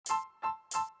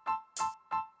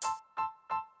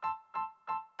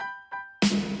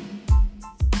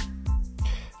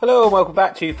Hello and welcome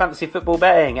back to Fantasy Football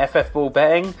Betting, FF Ball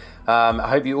Betting. I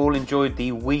hope you all enjoyed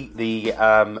the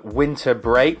winter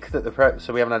break.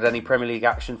 So we haven't had any Premier League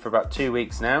action for about 2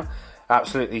 weeks now.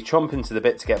 Absolutely chomping to the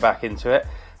bit to get back into it.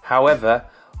 However,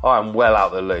 I'm well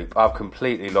out the loop. I've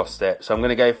completely lost it. So I'm going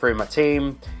to go through my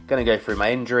team, going to go through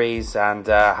my injuries and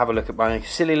have a look at my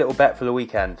silly little bet for the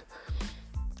weekend.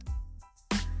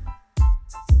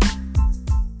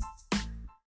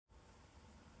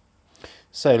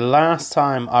 So last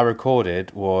time I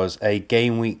recorded was a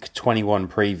Gw21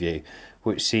 Preview,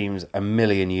 which seems a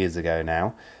million years ago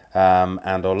now.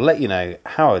 And I'll let you know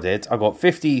how I did. I got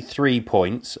 53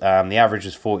 points. The average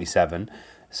was 47.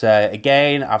 So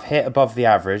again, I've hit above the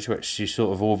average, which you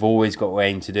sort of have always got to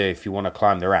aim to do if you want to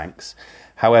climb the ranks.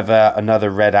 However,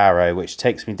 another red arrow, which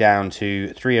takes me down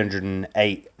to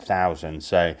 308,000.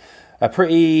 So I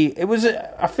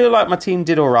feel like my team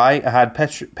did all right. I had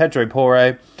Pedro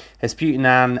Porro,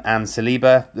 Gw22 and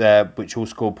Saliba, which all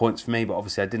scored points for me, but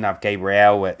obviously I didn't have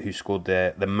Gabriel, who scored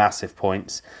the massive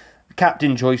points. The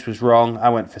captain choice was wrong. I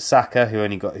went for Saka, who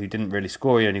didn't really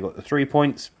score. He only got the 3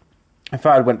 points. If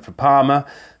I had went for Palmer,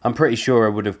 I'm pretty sure I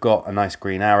would have got a nice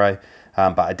green arrow,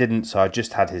 but I didn't, so I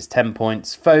just had his 10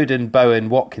 points. Foden, Bowen,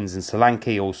 Watkins and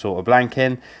Solanke all sort of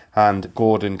blanking, and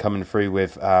Gordon coming through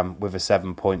with a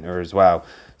 7-pointer as well.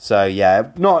 So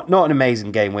yeah, not an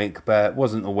amazing game week, but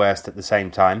wasn't the worst at the same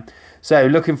time. So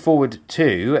looking forward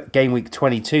to game week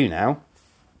 22 now.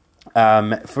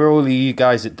 For all of you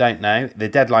guys that don't know, the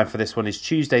deadline for this one is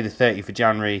Tuesday the 30th of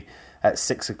January at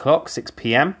 6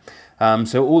 p.m.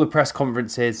 So all the press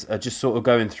conferences are just sort of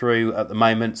going through at the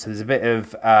moment. So there's a bit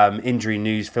of injury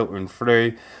news filtering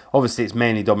through. Obviously, it's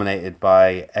mainly dominated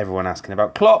by everyone asking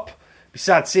about Klopp. Be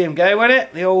sad to see him go, won't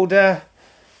it? The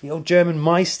old German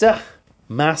Meister,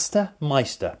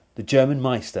 the German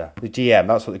Meister, the GM.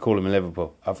 That's what they call him in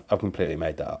Liverpool. I've completely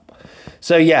made that up.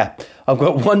 So yeah, I've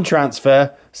got one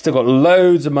transfer. Still got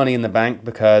loads of money in the bank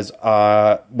because,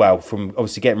 from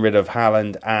obviously getting rid of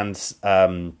Haaland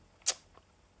and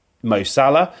Mo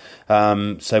Salah.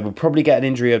 So we'll probably get an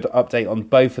injury update on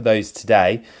both of those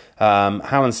today.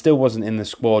 Haaland still wasn't in the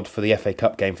squad for the FA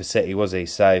Cup game for City, was he?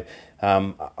 So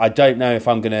I don't know if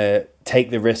I'm going to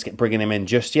take the risk at bringing him in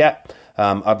just yet.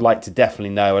 I'd like to definitely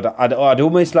know. I'd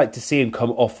almost like to see him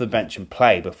come off the bench and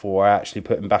play before I actually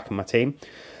put him back in my team.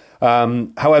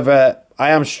 However, I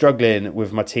am struggling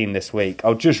with my team this week.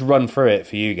 I'll just run through it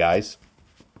for you guys.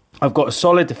 I've got a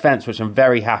solid defence, which I'm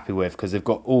very happy with because they've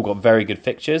all got very good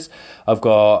fixtures. I've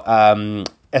got I'm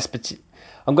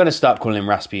going to start calling him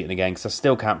Rasputin again because I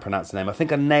still can't pronounce the name. I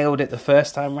think I nailed it the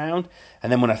first time round,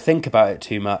 and then when I think about it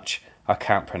too much, I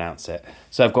can't pronounce it.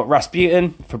 So I've got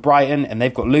Rasputin for Brighton, and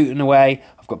they've got Luton away.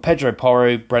 I've got Pedro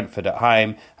Porro, Brentford at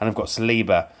home, and I've got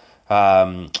Saliba.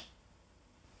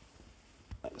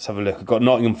 Let's have a look. I've got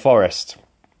Nottingham Forest.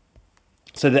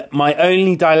 So my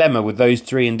only dilemma with those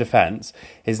three in defence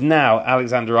is now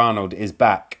Alexander-Arnold is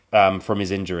back from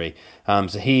his injury.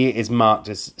 So he is marked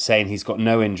as saying he's got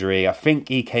no injury. I think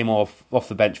he came off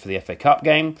the bench for the FA Cup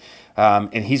game,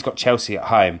 and he's got Chelsea at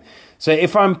home. So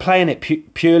if I'm playing it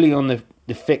purely on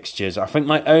the fixtures, I think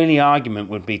my only argument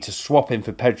would be to swap him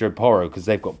for Pedro Porro because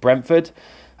they've got Brentford.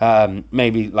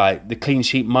 Maybe like the clean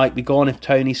sheet might be gone if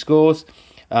Tony scores.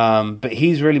 But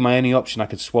he's really my only option. I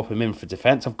could swap him in for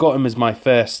defence. I've got him as my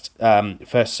first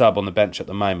sub on the bench at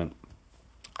the moment.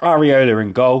 Areola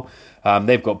in goal.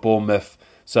 They've got Bournemouth,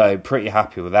 so pretty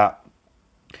happy with that.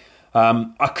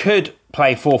 I could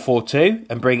play 4-4-2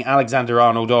 and bring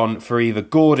Alexander-Arnold on for either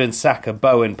Gordon, Saka,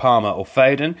 Bowen, Palmer or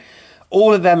Foden.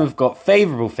 All of them have got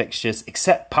favourable fixtures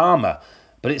except Palmer.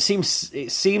 But it seems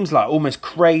like almost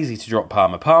crazy to drop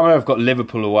Palmer. Palmer have got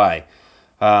Liverpool away.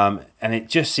 And it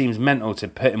just seems mental to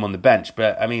put him on the bench.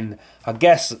 But, I mean, I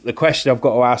guess the question I've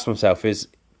got to ask myself is,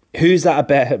 who's that a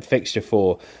better fixture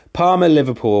for? Palmer,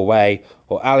 Liverpool away,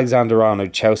 or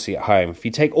Alexander-Arnold, Chelsea at home? If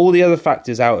you take all the other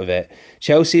factors out of it,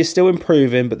 Chelsea is still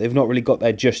improving, but they've not really got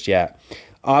there just yet.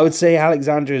 I would say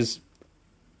Alexander's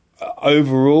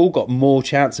overall got more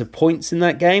chance of points in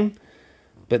that game,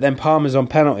 but then Palmer's on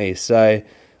penalties. So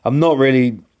I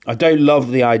don't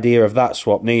love the idea of that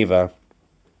swap neither.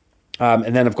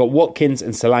 And then I've got Watkins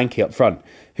and Solanke up front,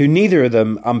 who neither of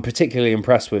them I'm particularly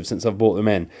impressed with since I've bought them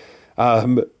in.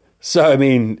 So, I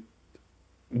mean,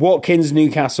 Watkins,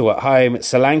 Newcastle at home,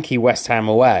 Solanke, West Ham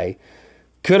away.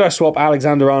 Could I swap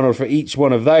Alexander-Arnold for each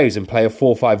one of those and play a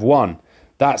 4-5-1?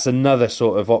 that's another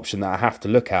sort of option that I have to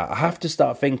look at. I have to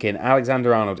start thinking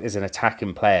Alexander-Arnold is an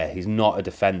attacking player. He's not a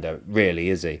defender, really,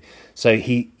 is he? So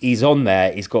he's on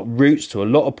there. He's got roots to a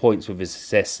lot of points with his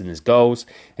assists and his goals.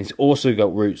 And he's also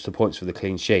got roots to points for the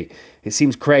clean sheet. It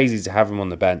seems crazy to have him on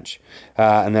the bench.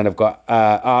 And then I've got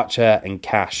Archer and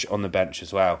Cash on the bench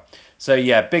as well. So,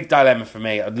 yeah, big dilemma for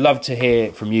me. I'd love to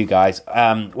hear from you guys.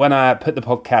 When I put the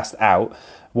podcast out,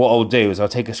 what I'll do is I'll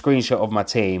take a screenshot of my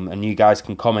team and you guys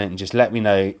can comment and just let me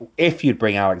know if you'd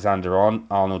bring Arnold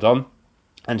on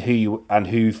and who you would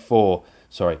who for.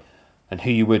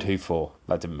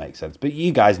 That didn't make sense. But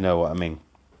you guys know what I mean.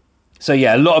 So,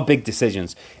 yeah, a lot of big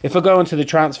decisions. If I go into the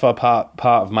transfer part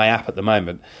of my app at the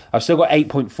moment, I've still got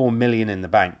 8.4 million in the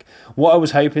bank. What I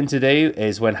was hoping to do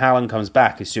is when Haaland comes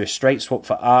back is do a straight swap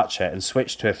for Archer and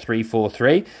switch to a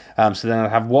 3-4-3. So then I'll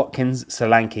have Watkins,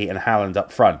 Solanke and Haaland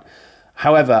up front.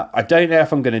 However, I don't know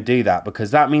if I'm going to do that because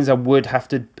that means I would have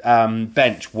to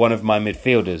bench one of my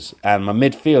midfielders. And my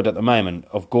midfield at the moment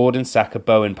of Gordon, Saka,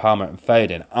 Bowen, Palmer and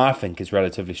Foden, I think is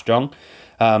relatively strong.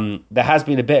 There has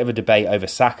been a bit of a debate over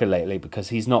Saka lately because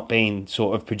he's not been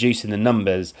sort of producing the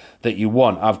numbers that you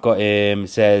want. I've got him,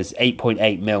 says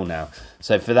 8.8 mil now.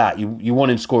 So for that, you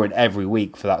want him scoring every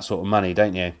week for that sort of money,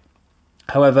 don't you?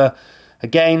 However,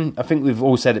 again, I think we've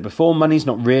all said it before, money's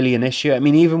not really an issue. I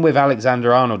mean, even with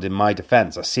Alexander-Arnold in my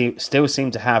defence, I still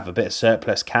seem to have a bit of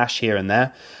surplus cash here and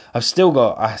there. I still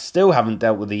haven't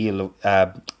dealt with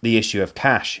the issue of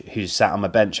Cash, who's sat on my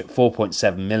bench at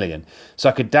 4.7 million. So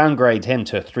I could downgrade him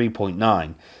to a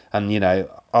 3.9 and, you know,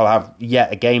 I'll have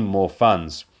yet again more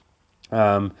funds.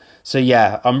 So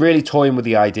yeah, I'm really toying with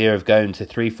the idea of going to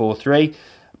 3-4-3.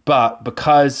 But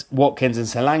because Watkins and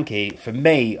Solanke, for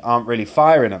me, aren't really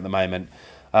firing at the moment,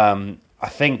 I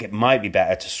think it might be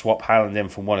better to swap Haaland in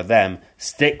for one of them,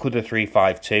 stick with the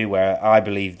 3-5-2, where I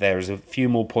believe there is a few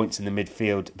more points in the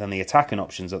midfield than the attacking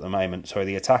options at the moment,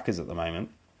 the attackers at the moment.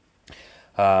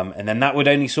 And then that would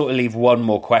only sort of leave one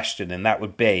more question, and that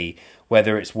would be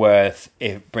whether it's worth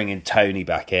bringing Tony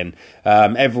back in.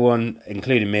 Everyone,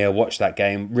 including me, who watched that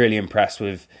game, really impressed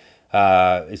with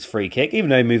his free kick,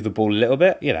 even though he moved the ball a little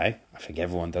bit. You know, I think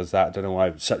everyone does that. I don't know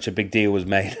why such a big deal was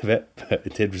made of it, but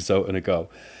it did result in a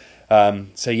goal.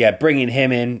 So yeah, bringing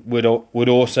him in would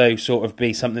also sort of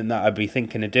be something that I'd be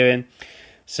thinking of doing.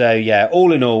 So yeah,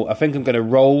 all in all, I think I'm going to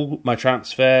roll my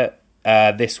transfer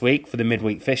this week for the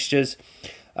midweek fixtures.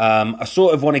 I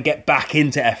sort of want to get back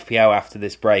into FPL after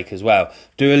this break as well.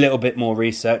 Do a little bit more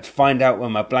research, find out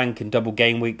when my blank and double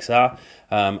game weeks are.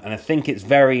 And I think it's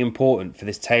very important for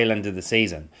this tail end of the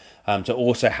season to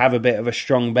also have a bit of a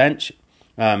strong bench.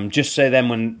 Just so then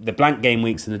when the blank game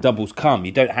weeks and the doubles come,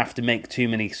 you don't have to make too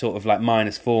many sort of like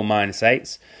 -4,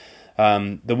 -8s.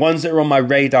 The ones that are on my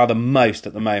radar the most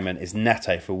at the moment is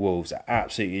Neto for Wolves. I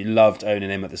absolutely loved owning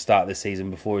him at the start of the season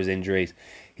before his injuries.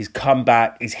 He's come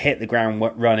back, he's hit the ground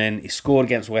running, he scored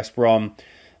against West Brom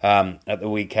at the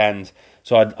weekend.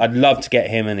 So I'd love to get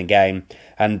him in a game.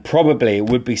 And probably it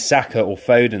would be Saka or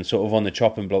Foden sort of on the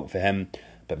chopping block for him.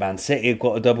 But Man City have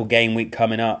got a double game week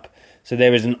coming up. So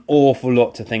there is an awful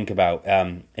lot to think about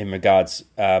in regards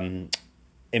to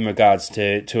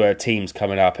our teams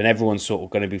coming up, and everyone's sort of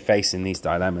going to be facing these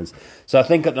dilemmas. So I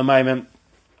think at the moment,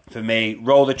 for me,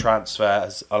 roll the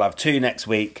transfers. I'll have 2 next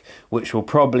week, which will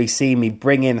probably see me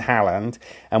bring in Haaland,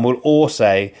 and will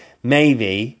also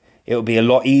maybe it'll be a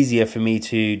lot easier for me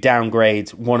to downgrade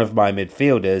one of my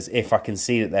midfielders if I can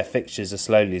see that their fixtures are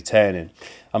slowly turning.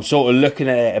 I'm sort of looking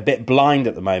at it a bit blind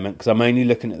at the moment because I'm only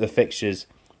looking at the fixtures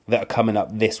that are coming up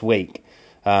this week.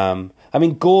 I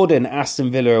mean, Gordon, Aston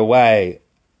Villa away,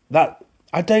 that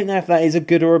I don't know if that is a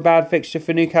good or a bad fixture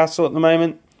for Newcastle at the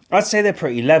moment. I'd say they're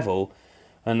pretty level,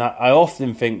 and I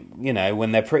often think, you know,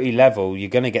 when they're pretty level, you're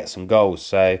going to get some goals.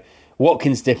 So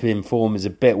Watkins dipping in form is a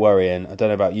bit worrying. I don't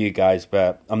know about you guys,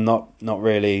 but I'm not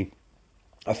really.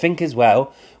 I think as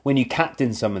well, when you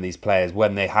captain some of these players,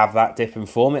 when they have that dip in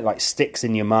form, it like sticks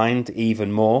in your mind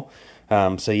even more.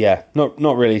 So yeah,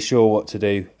 not really sure what to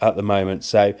do at the moment.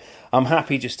 So I'm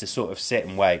happy just to sort of sit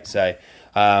and wait. So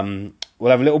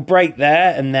we'll have a little break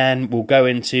there, and then we'll go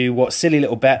into what silly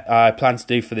little bet I plan to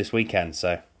do for this weekend.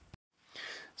 So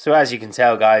as you can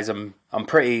tell, guys, I'm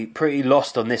pretty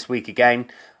lost on this week again.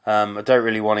 I don't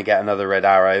really want to get another red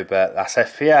arrow, but that's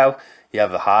FPL. You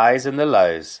have the highs and the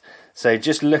lows. So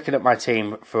just looking at my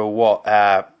team for what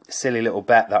silly little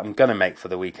bet that I'm going to make for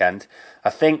the weekend. I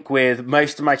think with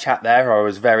most of my chat there, I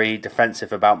was very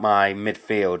defensive about my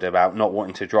midfield, about not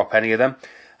wanting to drop any of them.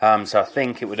 So I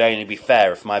think it would only be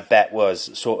fair if my bet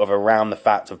was sort of around the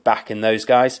fact of backing those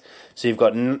guys. So you've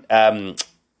got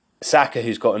Saka,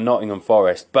 who's got a Nottingham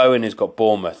Forest, Bowen, who's got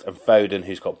Bournemouth, and Foden,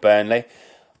 who's got Burnley.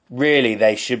 really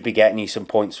they should be getting you some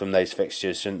points from those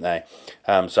fixtures, shouldn't they?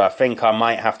 So I think I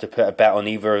might have to put a bet on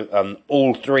either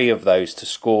all three of those to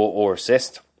score or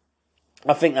assist.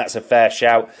 I think that's a fair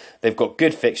shout. They've got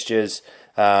good fixtures.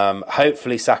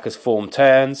 Hopefully Saka's form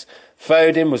turns.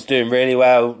 Foden was doing really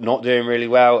well, not doing really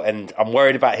well, and I'm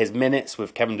worried about his minutes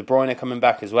with Kevin De Bruyne coming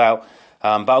back as well.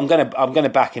 But I'm gonna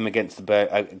back him against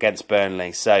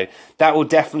Burnley. So that will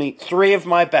definitely, three of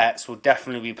my bets will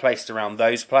definitely be placed around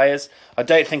those players. I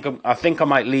think I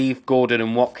might leave Gordon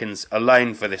and Watkins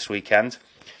alone for this weekend,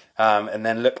 and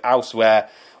then look elsewhere.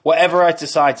 Whatever I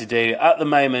decide to do at the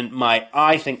moment,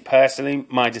 I think personally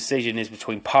my decision is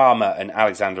between Palmer and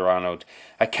Alexander-Arnold.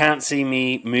 I can't see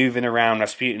me moving around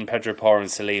Rasputin, Pedro Porro and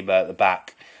Saliba at the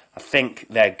back. I think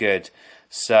they're good.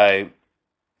 So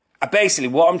basically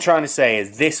what I'm trying to say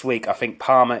is this week I think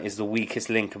Palmer is the weakest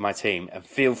link of my team. And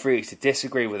feel free to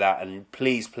disagree with that. And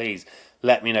please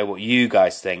let me know what you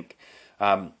guys think.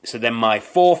 So then my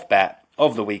fourth bet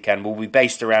of the weekend will be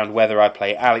based around whether I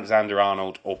play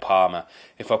Alexander-Arnold or Palmer.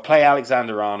 If I play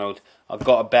Alexander-Arnold, I've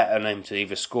got a bet on him to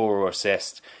either score or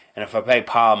assist. And if I play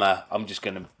Palmer, I'm just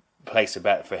going to place a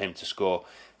bet for him to score.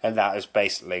 And that is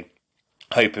basically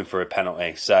hoping for a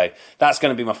penalty. So that's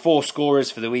going to be my four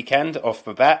scorers for the weekend off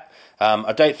my bet.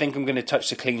 I don't think I'm going to touch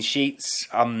the clean sheets.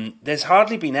 There's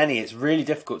hardly been any. It's really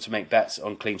difficult to make bets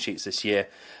on clean sheets this year.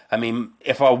 I mean,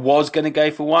 if I was going to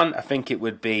go for one, I think it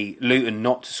would be Luton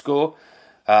not to score.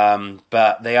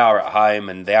 But they are at home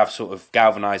and they have sort of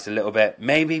galvanised a little bit.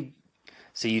 Maybe,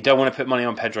 so you don't want to put money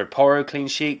on Pedro Porro clean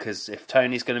sheet because if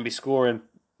Tony's going to be scoring.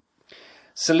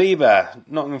 Saliba,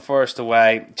 Nottingham Forest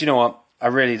away. Do you know what? I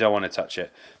really don't want to touch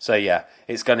it. So yeah,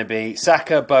 it's going to be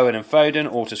Saka, Bowen and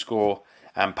Foden all to score,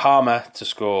 and Palmer to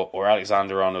score, or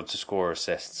Alexander-Arnold to score or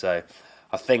assist. So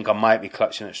I think I might be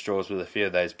clutching at straws with a few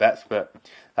of those bets, but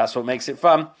that's what makes it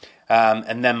fun.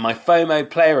 And then my FOMO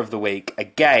player of the week,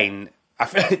 again,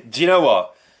 do you know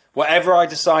what? Whatever I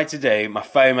decide to do, my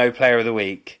FOMO player of the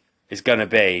week is going to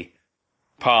be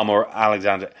Palmer or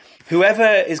Alexander. Whoever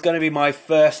is going to be my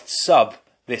first sub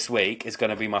this week is going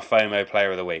to be my FOMO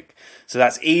player of the week. So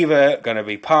that's either going to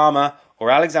be Palmer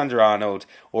or Alexander-Arnold,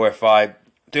 or if I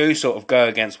do sort of go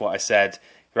against what I said,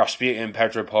 Rasputin,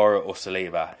 Pedro Porro or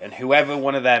Saliba. And whoever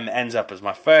one of them ends up as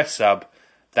my first sub,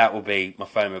 that will be my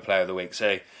FOMO player of the week.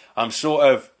 So I'm sort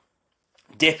of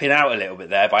dipping out a little bit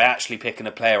there by actually picking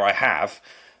a player I have.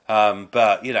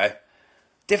 But, you know,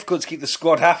 difficult to keep the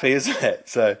squad happy, isn't it?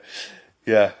 So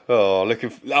yeah,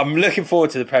 I'm looking forward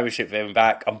to the Premiership being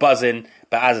back. I'm buzzing,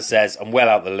 but as I says, I'm well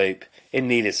out the loop. In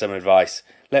need of some advice.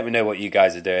 Let me know what you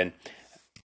guys are doing.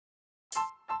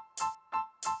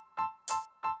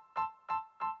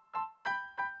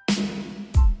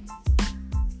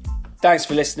 Thanks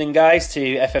for listening, guys,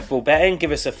 to FF Ball Betting.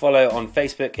 Give us a follow on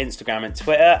Facebook, Instagram and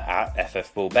Twitter at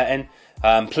FF Ball Betting.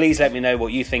 Please let me know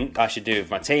what you think I should do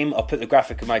with my team. I'll put the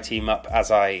graphic of my team up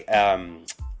as I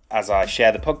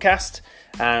share the podcast,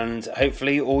 and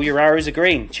hopefully all your arrows are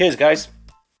green. Cheers, guys.